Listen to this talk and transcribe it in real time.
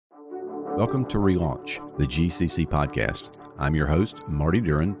Welcome to Relaunch, the GCC podcast. I'm your host, Marty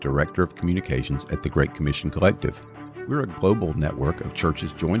Duran, Director of Communications at the Great Commission Collective. We're a global network of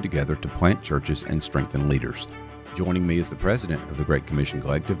churches joined together to plant churches and strengthen leaders. Joining me is the president of the Great Commission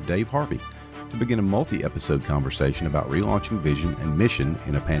Collective, Dave Harvey, to begin a multi-episode conversation about relaunching vision and mission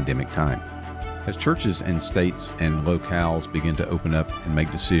in a pandemic time. As churches and states and locales begin to open up and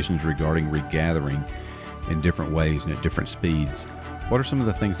make decisions regarding regathering in different ways and at different speeds, what are some of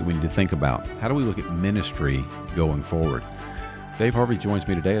the things that we need to think about? How do we look at ministry going forward? Dave Harvey joins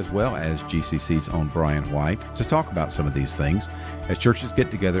me today, as well as GCC's own Brian White, to talk about some of these things as churches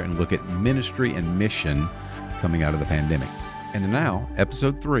get together and look at ministry and mission coming out of the pandemic. And now,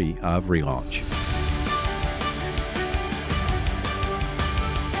 episode 3 of Relaunch.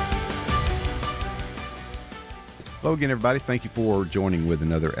 Hello again, everybody. Thank you for joining with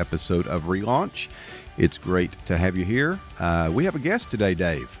another episode of Relaunch. It's great to have you here. We have a guest today,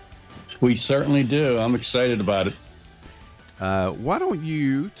 Dave. We certainly do. I'm excited about it. Why don't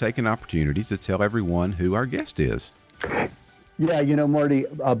you take an opportunity to tell everyone who our guest is? Yeah, Marty,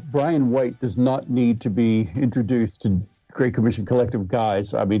 Brian White does not need to be introduced to Great Commission Collective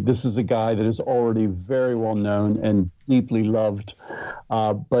guys. I mean, this is a guy that is already very well known and deeply loved.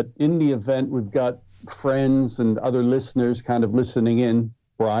 But in the event, we've got friends and other listeners kind of listening in.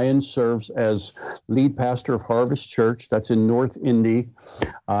 Brian serves as lead pastor of Harvest Church. That's in North Indy.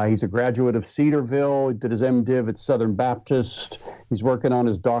 He's a graduate of Cedarville. He did his MDiv at Southern Baptist. He's working on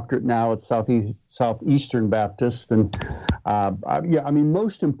his doctorate now at Southeastern Baptist. And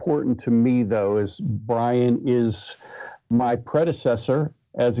most important to me, though, is Brian is my predecessor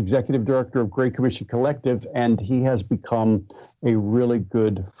as executive director of Great Commission Collective, and he has become a really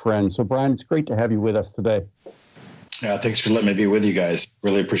good friend. So, Brian, it's great to have you with us today. Yeah, thanks for letting me be with you guys.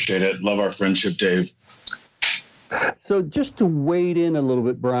 Really appreciate it. Love our friendship, Dave. So just to wade in a little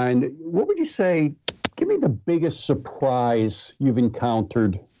bit, Brian, what would you say, give me the biggest surprise you've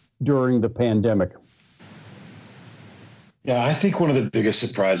encountered during the pandemic? Yeah, I think one of the biggest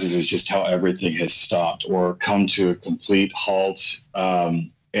surprises is just how everything has stopped or come to a complete halt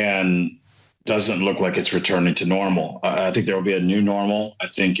and doesn't look like it's returning to normal. I think there will be a new normal. I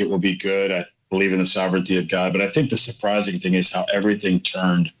think it will be good. I believe in the sovereignty of God. But I think the surprising thing is how everything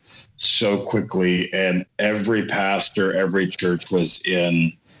turned so quickly, and every pastor, every church was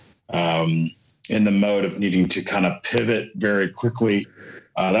in the mode of needing to kind of pivot very quickly.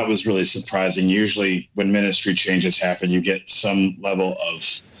 That was really surprising. Usually when ministry changes happen, you get some level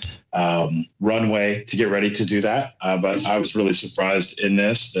of runway to get ready to do that. But I was really surprised in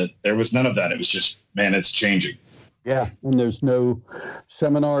this that there was none of that. It was just, man, it's changing. Yeah, and there's no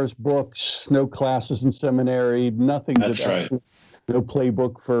seminars, books, no classes in seminary, nothing. That's right. No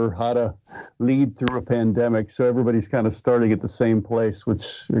playbook for how to lead through a pandemic. So everybody's kind of starting at the same place, which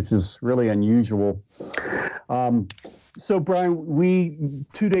is really unusual. So, Brian,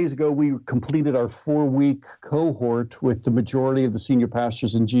 2 days ago, we completed our 4-week cohort with the majority of the senior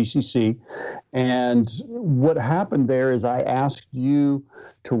pastors in GCC. And what happened there is I asked you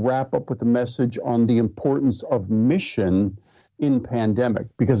to wrap up with a message on the importance of mission in pandemic,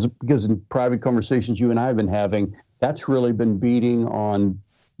 because in private conversations you and I have been having, that's really been beating on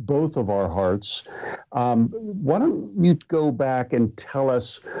both of our hearts. Why don't you go back and tell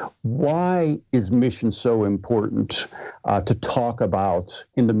us, why is mission so important to talk about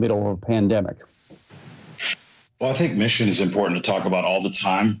in the middle of a pandemic? Well, I think mission is important to talk about all the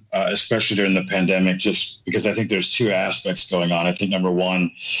time, especially during the pandemic, just because I think there's 2 aspects going on. I think number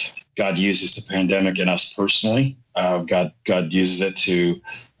one, God uses the pandemic in us personally. God uses it to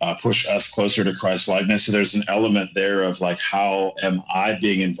push us closer to Christ likeness. So there's an element there of like, how am I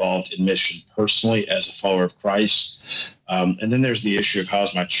being involved in mission personally as a follower of Christ? And then there's the issue of how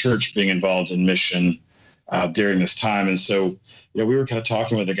is my church being involved in mission during this time? And so, we were kind of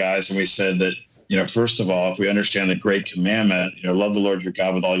talking with the guys, and we said that, first of all, if we understand the great commandment, love the Lord your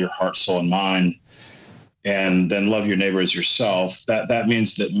God with all your heart, soul, and mind, and then love your neighbor as yourself, that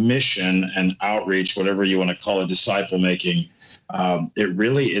means that mission and outreach, whatever you want to call it, disciple making, it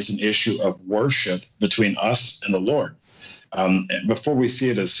really is an issue of worship between us and the Lord. Before we see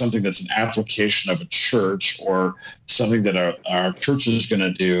it as something that's an application of a church or something that our church is going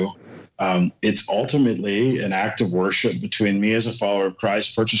to do, it's ultimately an act of worship between me as a follower of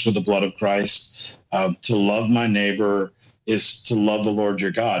Christ, purchased with the blood of Christ. To love my neighbor is to love the Lord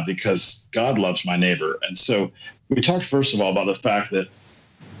your God, because God loves my neighbor. And so we talked, first of all, about the fact that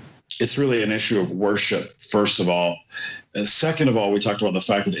it's really an issue of worship, first of all. And second of all, we talked about the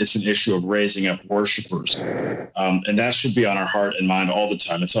fact that it's an issue of raising up worshipers. And that should be on our heart and mind all the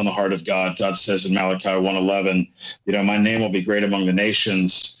time. It's on the heart of God. God says in Malachi 1:11, my name will be great among the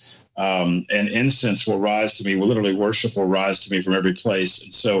nations. and incense will rise to me. Literally, worship will rise to me from every place.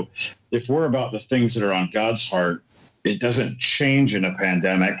 And so if we're about the things that are on God's heart, it doesn't change in a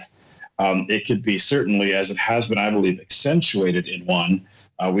pandemic. It could be certainly, as it has been, I believe, accentuated in one.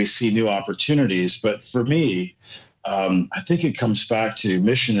 We see new opportunities. But for me, I think it comes back to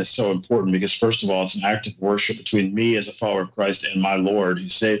mission is so important because, first of all, it's an act of worship between me as a follower of Christ and my Lord who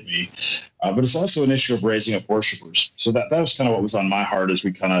saved me. But it's also an issue of raising up worshipers. So that was kind of what was on my heart as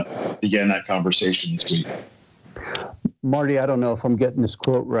we kind of began that conversation this week. Marty, I don't know if I'm getting this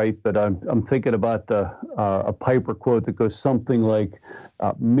quote right, but I'm thinking about a Piper quote that goes something like,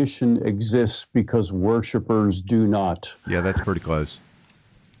 mission exists because worshipers do not. Yeah, that's pretty close.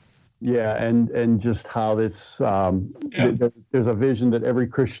 Yeah, and just how this, there's a vision that every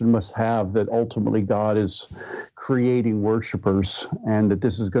Christian must have that ultimately God is creating worshipers, and that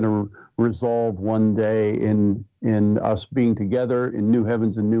this is going to resolve one day in us being together in new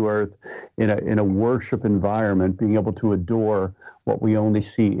heavens and new earth, in a worship environment, being able to adore what we only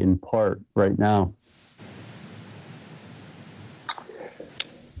see in part right now.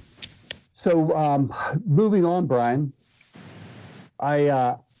 So moving on, Brian,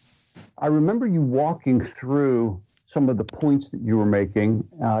 I remember you walking through some of the points that you were making.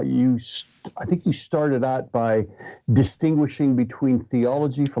 I think you started out by distinguishing between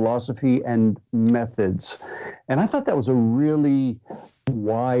theology, philosophy, and methods. And I thought that was a really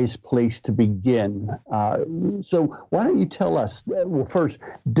wise place to begin. So why don't you tell us, well, first,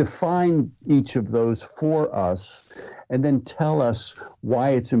 define each of those for us, and then tell us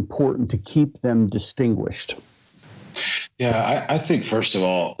why it's important to keep them distinguished. Yeah, I think, first of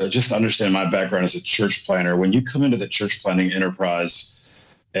all, just understand my background as a church planner. When you come into the church planning enterprise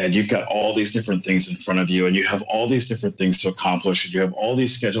and you've got all these different things in front of you and you have all these different things to accomplish and you have all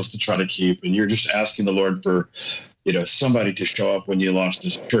these schedules to try to keep and you're just asking the Lord for, somebody to show up when you launch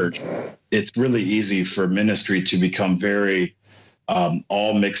this church, it's really easy for ministry to become very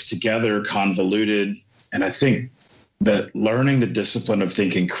all mixed together, convoluted. And I think that learning the discipline of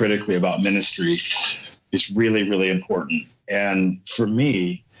thinking critically about ministry is really, really important. And for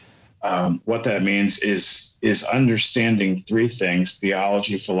me, what that means is understanding three things: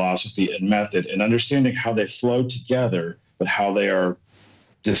 theology, philosophy, and method, and understanding how they flow together, but how they are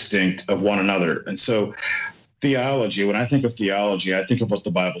distinct of one another. And so theology, when I think of theology, I think of what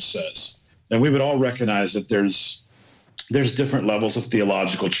the Bible says. And we would all recognize that there's different levels of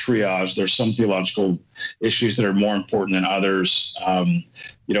theological triage. There's some theological issues that are more important than others.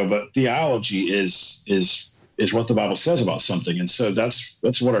 But theology is what the Bible says about something. And so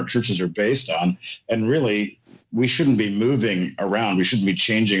that's what our churches are based on. And really, we shouldn't be moving around. We shouldn't be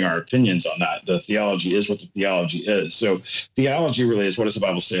changing our opinions on that. The theology is what the theology is. So theology really is, what does the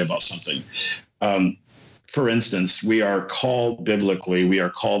Bible say about something? For instance, we are called biblically, we are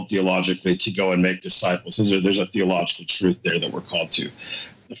called theologically to go and make disciples. There's a theological truth there that we're called to.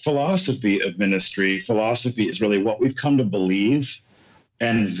 The philosophy of ministry, philosophy is really what we've come to believe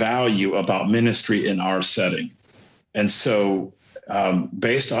and value about ministry in our setting. And so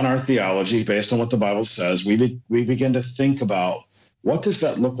based on our theology, based on what the Bible says, we begin to think about what does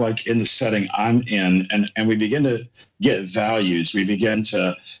that look like in the setting I'm in? And we begin to get values. We begin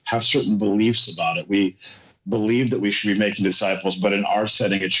to have certain beliefs about it. We believe that we should be making disciples, but in our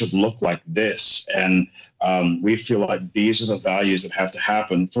setting, it should look like this. And we feel like these are the values that have to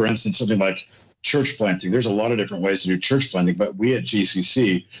happen. For instance, something like church planting. There's a lot of different ways to do church planting, but we at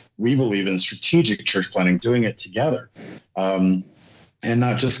GCC, we believe in strategic church planting, doing it together. And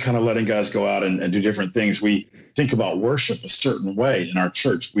not just kind of letting guys go out and do different things. We think about worship a certain way in our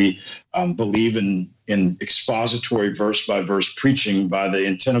church. We believe in expository verse by verse preaching by the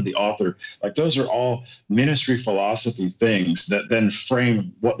intent of the author. Like, those are all ministry philosophy things that then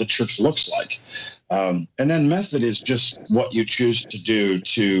frame what the church looks like. And then method is just what you choose to do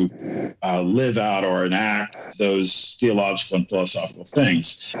to live out or enact those theological and philosophical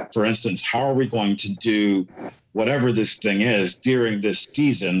things. For instance, how are we going to do whatever this thing is during this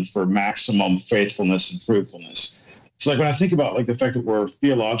season for maximum faithfulness and fruitfulness? So, like, when I think about like the fact that we're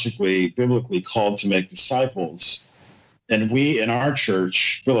theologically, biblically called to make disciples, and we in our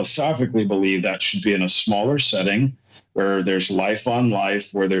church philosophically believe that should be in a smaller setting where there's life on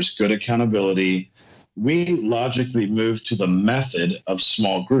life, where there's good accountability, we logically move to the method of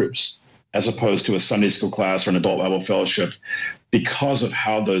small groups as opposed to a Sunday school class or an adult Bible fellowship because of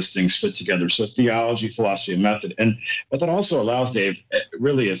how those things fit together. So theology, philosophy, and method. And what that also allows, Dave,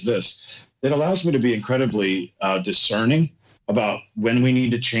 really is this. It allows me to be incredibly discerning about when we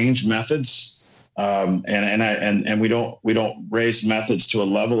need to change methods and we don't raise methods to a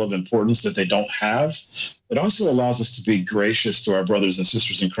level of importance that they don't have. It also allows us to be gracious to our brothers and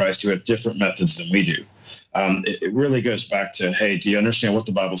sisters in Christ who have different methods than we do. It really goes back to, hey, do you understand what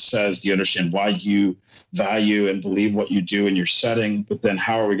the Bible says? Do you understand why you value and believe what you do in your setting? But then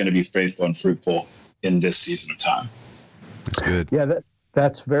how are we going to be faithful and fruitful in this season of time? That's good. Yeah,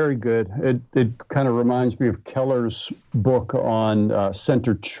 that's very good. It kind of reminds me of Keller's book on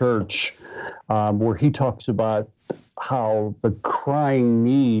Center Church, where he talks about how the crying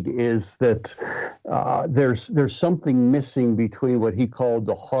need is that there's something missing between what he called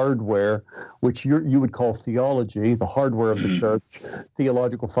the hardware, which you would call theology, the hardware of the church,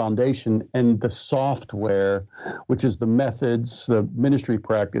 theological foundation, and the software, which is the methods, the ministry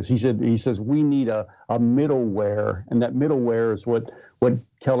practice. He says we need a middleware, and that middleware is what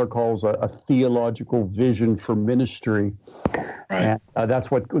Keller calls a theological vision for ministry. Right. And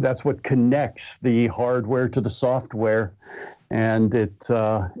that's what connects the hardware to the software, and it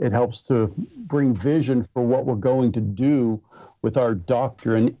helps to bring vision for what we're going to do with our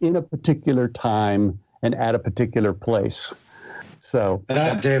doctrine in a particular time and at a particular place. So,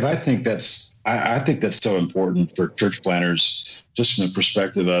 Dave, I think that's so important for church planners, just from the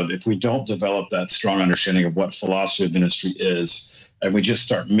perspective of if we don't develop that strong understanding of what philosophy of ministry is, and we just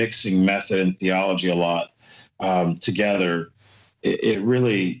start mixing method and theology a lot together,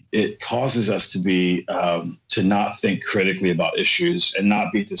 it causes us to be to not think critically about issues and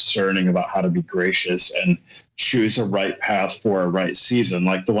not be discerning about how to be gracious and choose a right path for a right season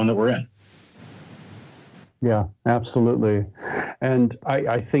like the one that we're in. Yeah, absolutely. And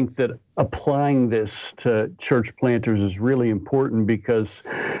I think that applying this to church planters is really important because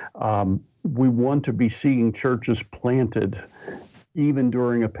we want to be seeing churches planted even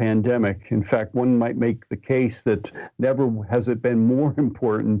during a pandemic. In fact, one might make the case that never has it been more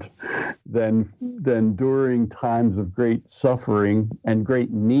important than during times of great suffering and great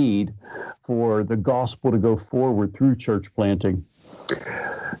need for the gospel to go forward through church planting.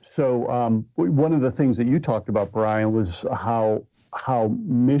 So one of the things that you talked about, Brian, was how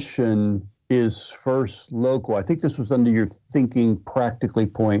mission is first local. I think this was under your thinking practically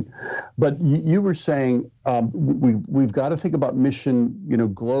point, but you were saying we've got to think about mission,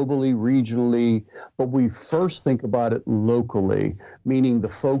 globally, regionally, but we first think about it locally, meaning the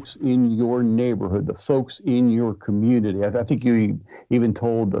folks in your neighborhood, the folks in your community. I think you even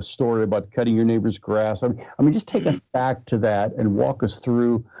told a story about cutting your neighbor's grass. I mean, just take us back to that and walk us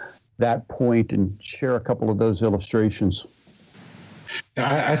through that point and share a couple of those illustrations.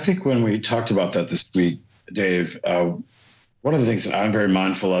 I think when we talked about that this week, Dave, one of the things that I'm very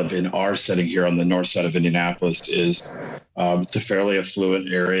mindful of in our setting here on the north side of Indianapolis is it's a fairly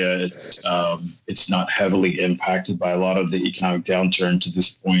affluent area. It's not heavily impacted by a lot of the economic downturn to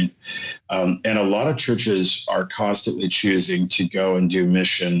this point. And a lot of churches are constantly choosing to go and do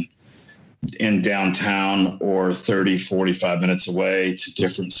mission in downtown or 30, 45 minutes away to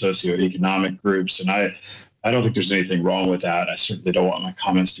different socioeconomic groups. And I don't think there's anything wrong with that. I certainly don't want my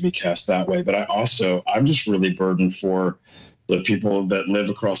comments to be cast that way. But I'm just really burdened for the people that live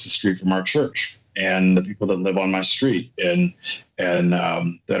across the street from our church and the people that live on my street and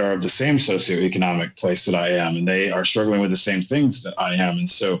that are of the same socioeconomic place that I am. And they are struggling with the same things that I am. And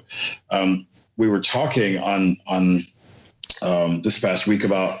so we were talking on this past week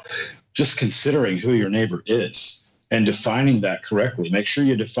about just considering who your neighbor is and defining that correctly. Make sure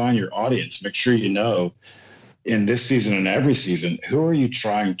you define your audience. Make sure you know in this season and every season, who are you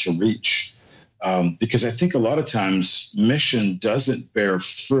trying to reach? Because I think a lot of times mission doesn't bear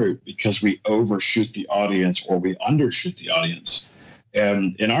fruit because we overshoot the audience or we undershoot the audience.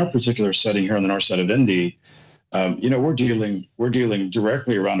 And in our particular setting here on the north side of Indy, we're dealing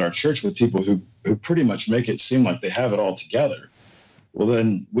directly around our church with people who pretty much make it seem like they have it all together. Well,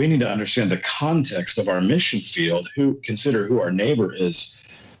 then we need to understand the context of our mission field, consider who our neighbor is.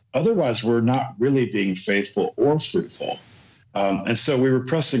 Otherwise, we're not really being faithful or fruitful. And so we were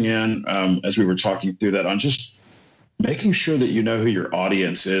pressing in as we were talking through that on just making sure that you know who your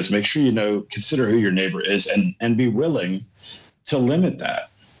audience is, make sure consider who your neighbor is, and be willing to limit that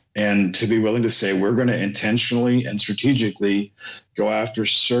and to be willing to say, we're going to intentionally and strategically go after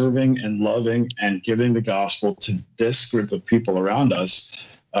serving and loving and giving the gospel to this group of people around us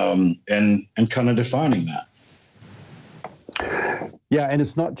and kind of defining that. Yeah, and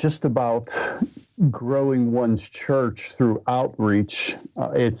it's not just about, growing one's church through outreach.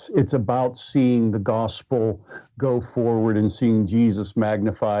 It's about seeing the gospel go forward and seeing Jesus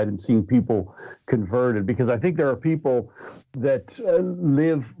magnified and seeing people converted. Because I think there are people that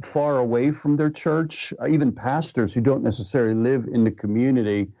live far away from their church, even pastors who don't necessarily live in the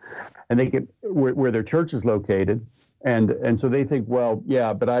community, and they get where their church is located. And so they think, well,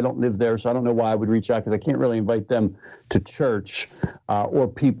 yeah, but I don't live there, so I don't know why I would reach out, because I can't really invite them to church, or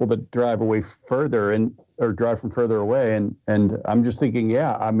people that drive away further or drive from further away. And I'm just thinking,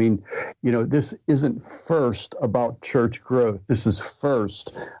 yeah, I mean, this isn't first about church growth. This is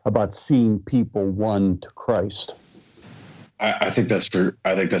first about seeing people won to Christ. I think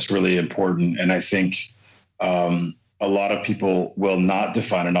that's really important, and I think a lot of people will not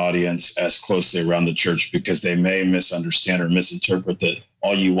define an audience as closely around the church because they may misunderstand or misinterpret that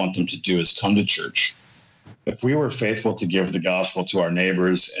all you want them to do is come to church. If we were faithful to give the gospel to our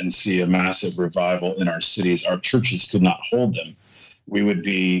neighbors and see a massive revival in our cities, our churches could not hold them. We would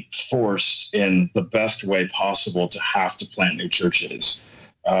be forced in the best way possible to have to plant new churches.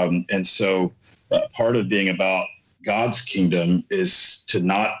 And so part of being about God's kingdom is to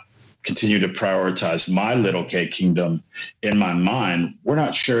not continue to prioritize my little K kingdom in my mind. We're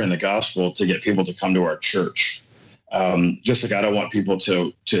not sharing the gospel to get people to come to our church. Just like I don't want people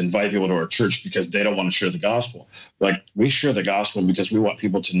to invite people to our church because they don't want to share the gospel. Like, we share the gospel because we want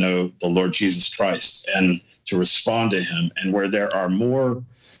people to know the Lord Jesus Christ and to respond to him. And where there are more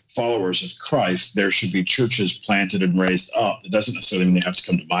followers of Christ, there should be churches planted and raised up. It doesn't necessarily mean they have to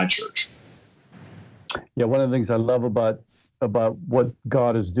come to my church. Yeah, one of the things I love about what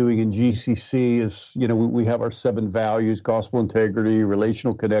God is doing in GCC is, we have our 7 values: gospel integrity,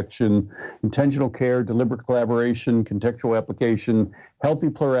 relational connection, intentional care, deliberate collaboration, contextual application, healthy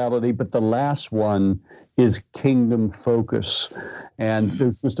plurality. But the last one is kingdom focus. And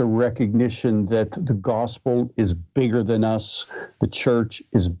there's just a recognition that the gospel is bigger than us. The church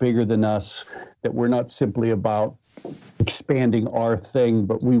is bigger than us, that we're not simply about expanding our thing,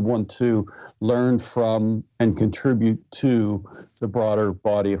 but we want to learn from and contribute to the broader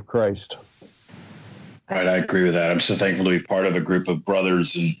body of Christ. Right, I agree with that. I'm so thankful to be part of a group of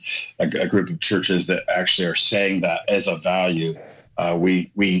brothers and a group of churches that actually are saying that as a value.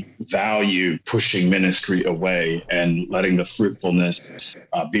 We value pushing ministry away and letting the fruitfulness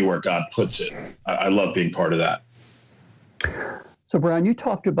be where God puts it. I love being part of that. So, Brian, you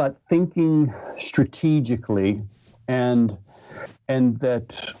talked about thinking strategically, and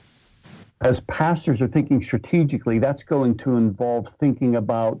that as pastors are thinking strategically, that's going to involve thinking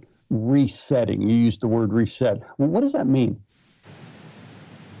about resetting. You used the word reset. Well, what does that mean?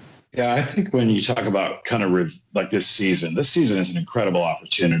 Yeah, I think when you talk about kind of like this season is an incredible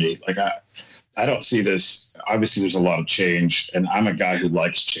opportunity. Like I don't see this. Obviously, there's a lot of change, and I'm a guy who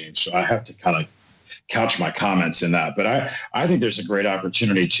likes change, so I have to kind of couch my comments in that. But I think there's a great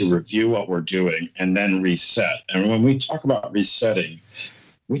opportunity to review what we're doing and then reset. And when we talk about resetting,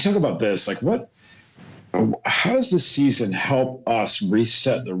 we talk about this, like how does this season help us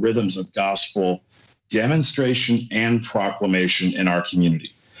reset the rhythms of gospel demonstration and proclamation in our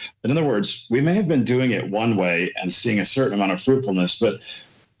community? In other words, we may have been doing it one way and seeing a certain amount of fruitfulness, but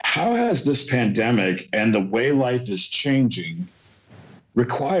how has this pandemic and the way life is changing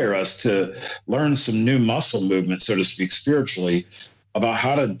require us to learn some new muscle movement, so to speak, spiritually, about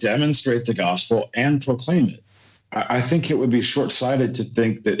how to demonstrate the gospel and proclaim it? I think it would be short-sighted to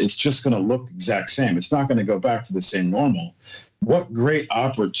think that it's just going to look the exact same. It's not going to go back to the same normal. What great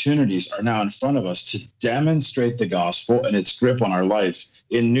opportunities are now in front of us to demonstrate the gospel and its grip on our life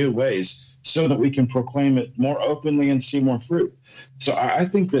in new ways so that we can proclaim it more openly and see more fruit. So I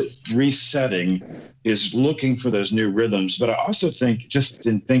think that resetting is looking for those new rhythms, but I also think, just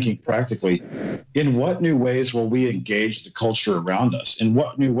in thinking practically, in what new ways will we engage the culture around us? In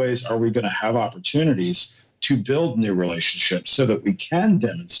what new ways are we going to have opportunities to build new relationships so that we can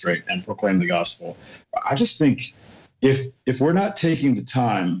demonstrate and proclaim the gospel? I just think if we're not taking the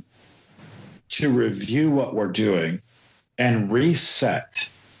time to review what we're doing and reset,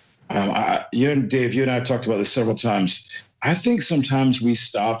 you and Dave, you and I have talked about this several times. I think sometimes we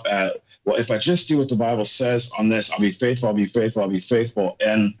stop at, well, if I just do what the Bible says on this, I'll be faithful, I'll be faithful, I'll be faithful.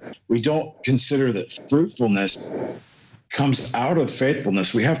 And we don't consider that fruitfulness comes out of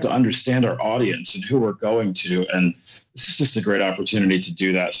faithfulness. We have to understand our audience and who we're going to. And this is just a great opportunity to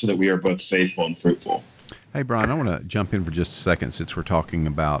do that so that we are both faithful and fruitful. Hey, Brian, I want to jump in for just a second since we're talking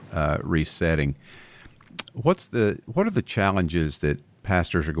about resetting. What are the challenges that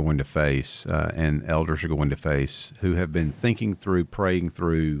pastors are going to face and elders are going to face who have been thinking through, praying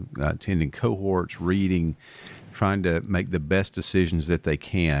through, attending cohorts, reading, trying to make the best decisions that they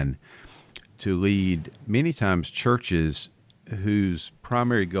can to lead many times churches whose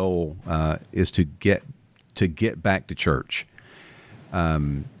primary goal is to get back to church.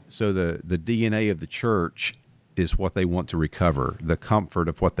 So the DNA of the church is what they want to recover, the comfort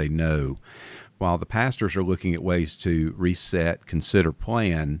of what they know, while the pastors are looking at ways to reset, consider,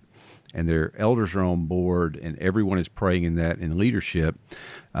 plan, and their elders are on board, and everyone is praying in that in leadership.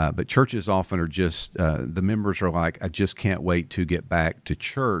 But churches often are just, the members are like, I just can't wait to get back to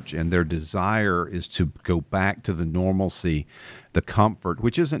church. And their desire is to go back to the normalcy, the comfort,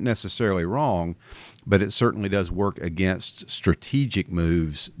 which isn't necessarily wrong, but it certainly does work against strategic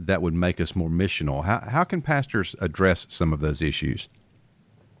moves that would make us more missional. How can pastors address some of those issues?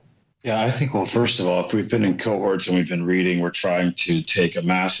 Yeah, I think, well, first of all, if we've been in cohorts and we've been reading, we're trying to take a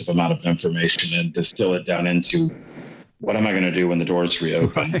massive amount of information and distill it down into what am I going to do when the doors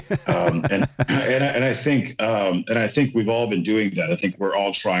reopen? And I think we've all been doing that. I think we're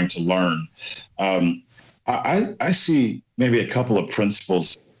all trying to learn. I see maybe a couple of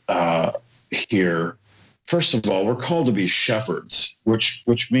principles here. First of all, we're called to be shepherds,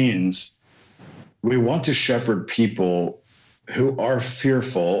 which means we want to shepherd people who are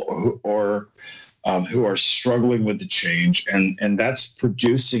fearful or who are struggling with the change, and that's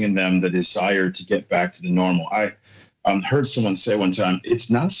producing in them the desire to get back to the normal. I heard someone say one time, it's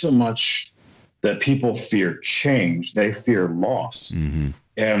not so much that people fear change, they fear loss. Mm-hmm.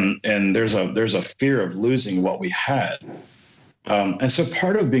 And there's a fear of losing what we had. And so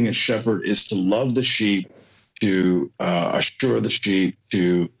part of being a shepherd is to love the sheep, to assure the sheep,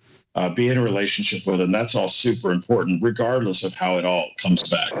 to be in a relationship with them. That's all super important, regardless of how it all comes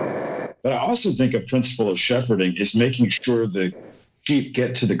back. But I also think a principle of shepherding is making sure the sheep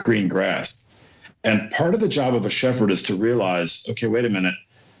get to the green grass. And part of the job of a shepherd is to realize, okay, wait a minute,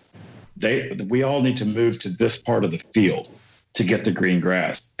 we all need to move to this part of the field to get the green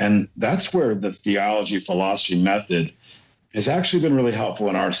grass. And that's where the theology, philosophy method has actually been really helpful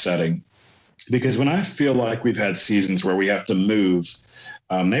in our setting. Because when I feel like we've had seasons where we have to move,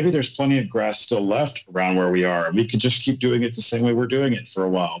 maybe there's plenty of grass still left around where we are. We could just keep doing it the same way we're doing it for a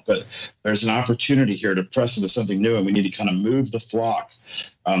while. But there's an opportunity here to press into something new, and we need to kind of move the flock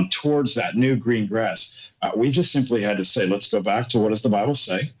towards that new green grass. We just simply had to say, let's go back to what does the Bible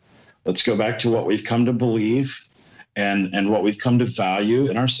say? Let's go back to what we've come to believe and what we've come to value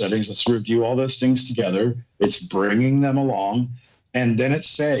in our settings. Let's review all those things together. It's bringing them along. And then it's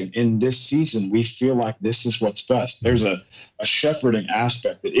saying, in this season, we feel like this is what's best. There's a shepherding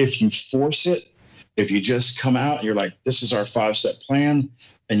aspect that if you force it, if you just come out and you're like, this is our 5-step plan,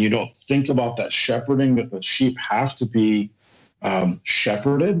 and you don't think about that shepherding, that the sheep have to be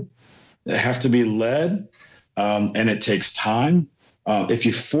shepherded, they have to be led, and it takes time. If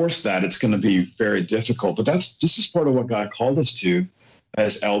you force that, it's going to be very difficult. But this is part of what God called us to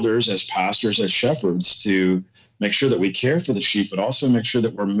as elders, as pastors, as shepherds, to make sure that we care for the sheep, but also make sure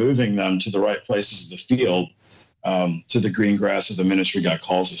that we're moving them to the right places of the field, to the green grass of the ministry God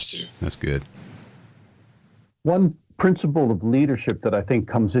calls us to. That's good. One principle of leadership that I think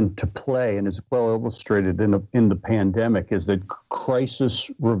comes into play and is well illustrated in the pandemic is that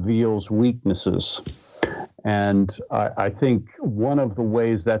crisis reveals weaknesses. And I think one of the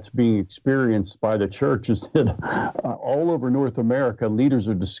ways that's being experienced by the church is that all over North America, leaders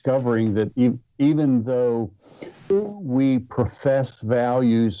are discovering that even though we profess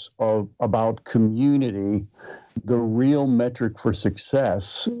values about community, the real metric for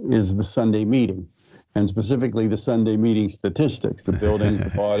success is the Sunday meeting, and specifically the Sunday meeting statistics, the buildings, the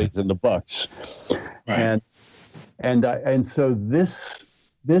bodies, and the bucks. Right. And so this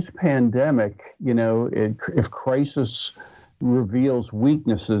pandemic, if crisis reveals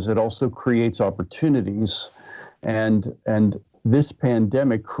weaknesses, it also creates opportunities, and this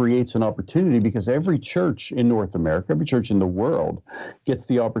pandemic creates an opportunity because every church in North America, every church in the world gets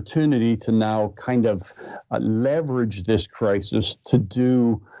the opportunity to now kind of leverage this crisis to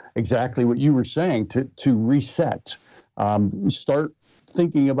do exactly what you were saying, to reset, start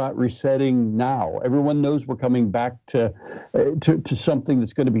thinking about resetting now. Everyone knows we're coming back to something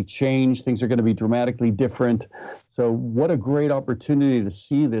that's going to be changed. Things are going to be dramatically different. So what a great opportunity to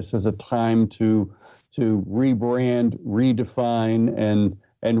see this as a time to rebrand, redefine, and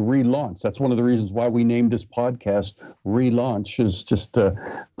relaunch. That's one of the reasons why we named this podcast Relaunch, is just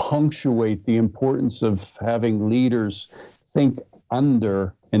to punctuate the importance of having leaders think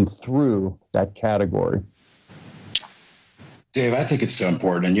under and through that category. Dave, I think it's so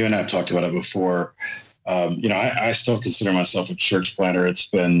important, and you and I have talked about it before. I still consider myself a church planter. It's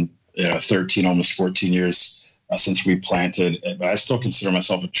been 13, almost 14 years since we planted, but I still consider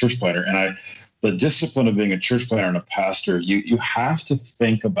myself a church planter. And the discipline of being a church planter and a pastor, you have to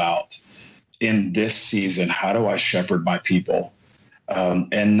think about in this season, how do I shepherd my people?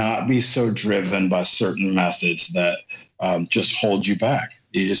 And not be so driven by certain methods that just hold you back.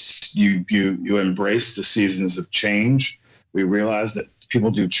 You embrace the seasons of change. We realize that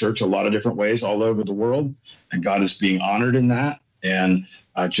people do church a lot of different ways all over the world, and God is being honored in that. And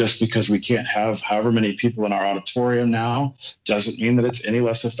just because we can't have however many people in our auditorium now doesn't mean that it's any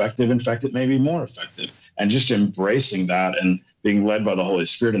less effective. In fact, it may be more effective. And just embracing that and being led by the Holy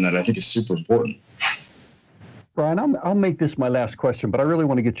Spirit in that, I think, is super important. Brian, I'll make this my last question, but I really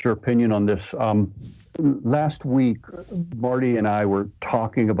want to get your opinion on this. Last week, Marty and I were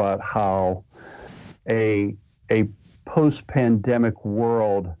talking about how a post-pandemic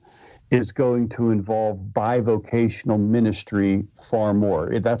world is going to involve bivocational ministry far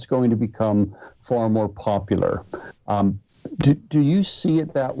more. That's going to become far more popular. Do you see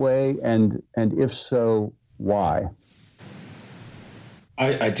it that way? And if so, why?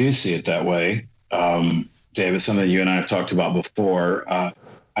 I do see it that way. David, something that you and I have talked about before.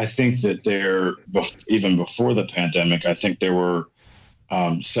 I think that even before the pandemic, I think there were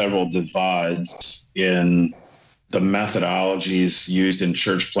several divides in the methodologies used in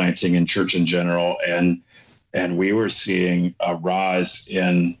church planting and church in general. And we were seeing a rise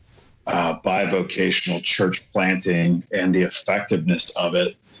in bivocational church planting and the effectiveness of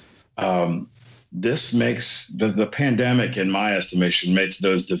it. This makes the pandemic, in my estimation, makes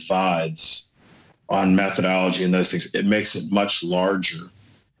those divides on methodology and those things, it makes it much larger.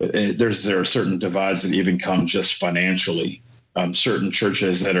 There are certain divides that even come just financially. Certain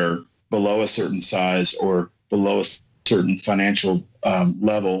churches that are below a certain size or below a certain financial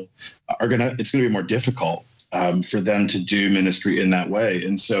level it's going to be more difficult for them to do ministry in that way.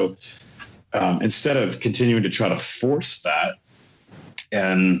 And so instead of continuing to try to force that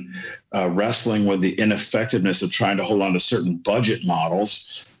and wrestling with the ineffectiveness of trying to hold on to certain budget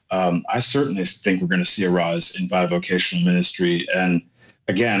models, I certainly think we're going to see a rise in bivocational ministry. And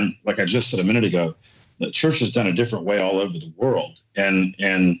again, like I just said a minute ago, the church has done a different way all over the world. And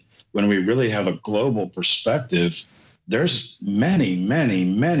when we really have a global perspective, there's many, many,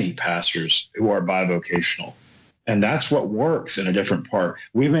 many pastors who are bivocational. And that's what works in a different part.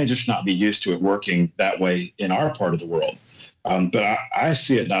 We may just not be used to it working that way in our part of the world. But I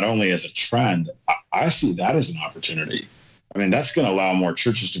see it not only as a trend, I see that as an opportunity. I mean, that's going to allow more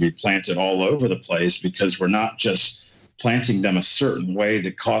churches to be planted all over the place because we're not just planting them a certain way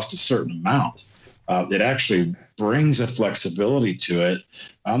that costs a certain amount. It actually brings a flexibility to it.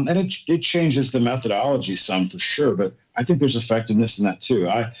 And it changes the methodology some for sure, but I think there's effectiveness in that too.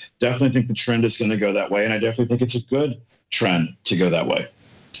 I definitely think the trend is going to go that way, and I definitely think it's a good trend to go that way.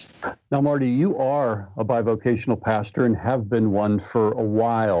 Now, Marty, you are a bivocational pastor and have been one for a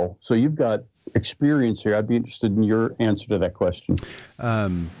while, so you've got experience here. I'd be interested in your answer to that question.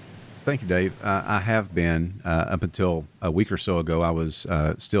 Thank you, Dave. I have been up until a week or so ago. I was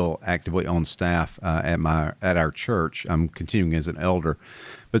still actively on staff at our church. I'm continuing as an elder,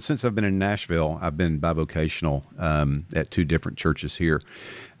 but since I've been in Nashville, I've been bivocational at two different churches here.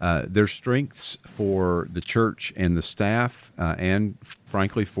 There's strengths for the church and the staff, and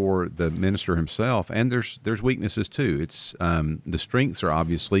frankly for the minister himself. And there's weaknesses too. It's the strengths are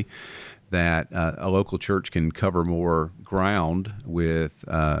obviously that a local church can cover more ground with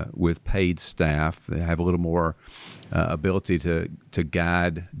paid staff. They have a little more ability to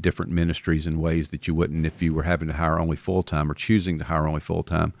guide different ministries in ways that you wouldn't if you were having to hire only full-time or choosing to hire only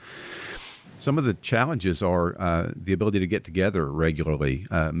full-time. Some of the challenges are the ability to get together regularly.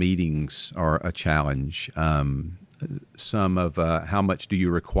 Meetings are a challenge. Some of how much do you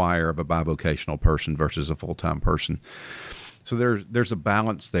require of a bivocational person versus a full-time person. So there's a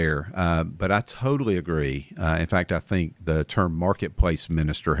balance there, but I totally agree. In fact, I think the term marketplace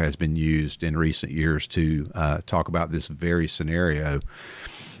minister has been used in recent years to talk about this very scenario,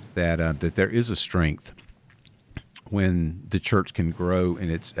 that there is a strength when the church can grow and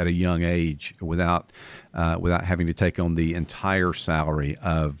it's at a young age without having to take on the entire salary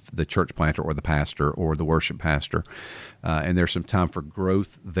of the church planter or the pastor or the worship pastor. And there's some time for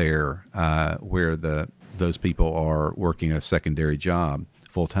growth there where those people are working a secondary job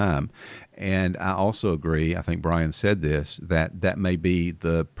full time. And I also agree, I think Brian said this, that may be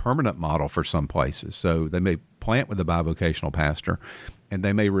the permanent model for some places. So they may plant with a bivocational pastor and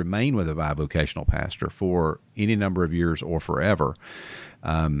they may remain with a bivocational pastor for any number of years or forever.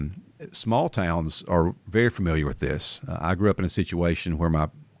 Small towns are very familiar with this. I grew up in a situation where my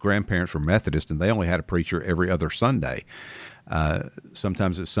grandparents were Methodist and they only had a preacher every other Sunday.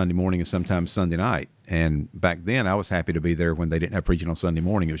 Sometimes it's Sunday morning and sometimes Sunday night. And back then I was happy to be there when they didn't have preaching on Sunday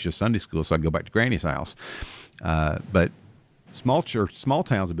morning. It was just Sunday school, so I'd go back to Granny's house. But Small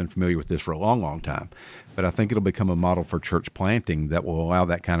towns have been familiar with this for a long, long time, but I think it'll become a model for church planting that will allow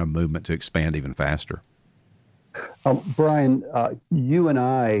that kind of movement to expand even faster. Brian, you and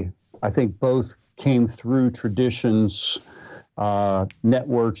I think both came through traditions,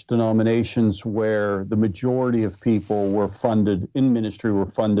 networks, denominations where the majority of people were funded in ministry, were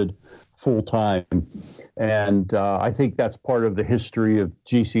funded full time. And I think that's part of the history of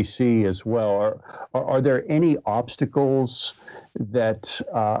GCC as well. Are there any obstacles that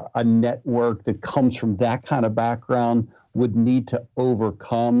a network that comes from that kind of background would need to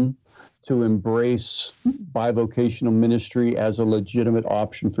overcome to embrace bivocational ministry as a legitimate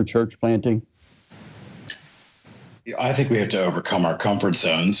option for church planting? I think we have to overcome our comfort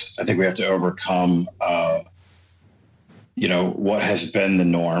zones. I think we have to overcome, what has been the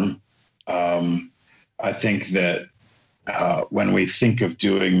norm. I think that when we think of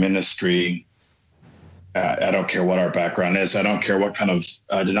doing ministry, I don't care what our background is. I don't care what kind of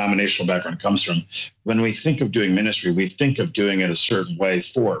denominational background it comes from. When we think of doing ministry, we think of doing it a certain way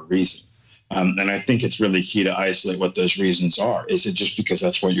for a reason. And I think it's really key to isolate what those reasons are. Is it just because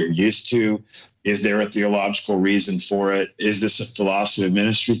that's what you're used to? Is there a theological reason for it? Is this a philosophy of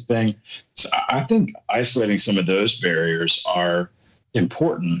ministry thing? So I think isolating some of those barriers are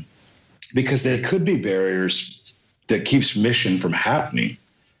important because they could be barriers that keeps mission from happening.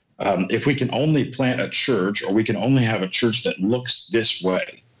 If we can only plant a church, or we can only have a church that looks this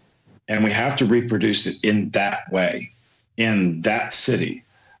way, and we have to reproduce it in that way, in that city,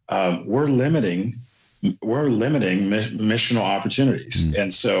 we're limiting missional opportunities.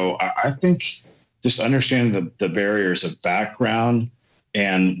 And so I think just understanding the barriers of background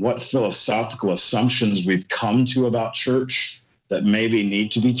and what philosophical assumptions we've come to about church that maybe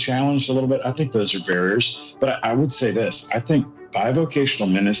need to be challenged a little bit, I think those are barriers. But I would say this, I think bivocational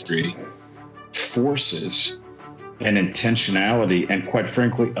ministry forces an intentionality and, quite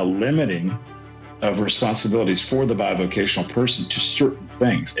frankly, a limiting of responsibilities for the bivocational person to certain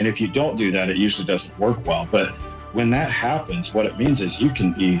things. And if you don't do that, it usually doesn't work well. But when that happens, what it means is you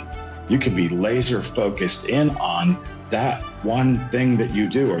can be laser focused in on that one thing that you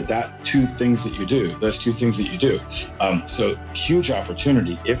do, or that two things that you do, those two things that you do. So huge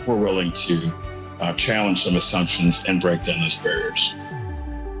opportunity if we're willing to challenge some assumptions and break down those barriers.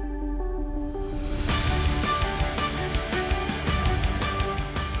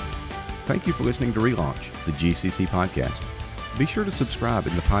 Thank you for listening to Relaunch, the GCC podcast. Be sure to subscribe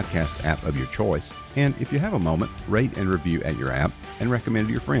in the podcast app of your choice, and if you have a moment, rate and review at your app and recommend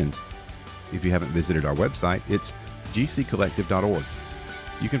to your friends. If you haven't visited our website, it's gccollective.org.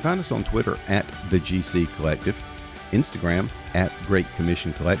 You can find us on Twitter at the GC Collective, Instagram at Great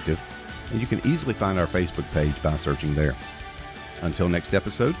Commission Collective, and you can easily find our Facebook page by searching there. Until next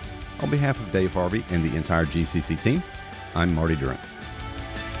episode, on behalf of Dave Harvey and the entire GCC team, I'm Marty Durant.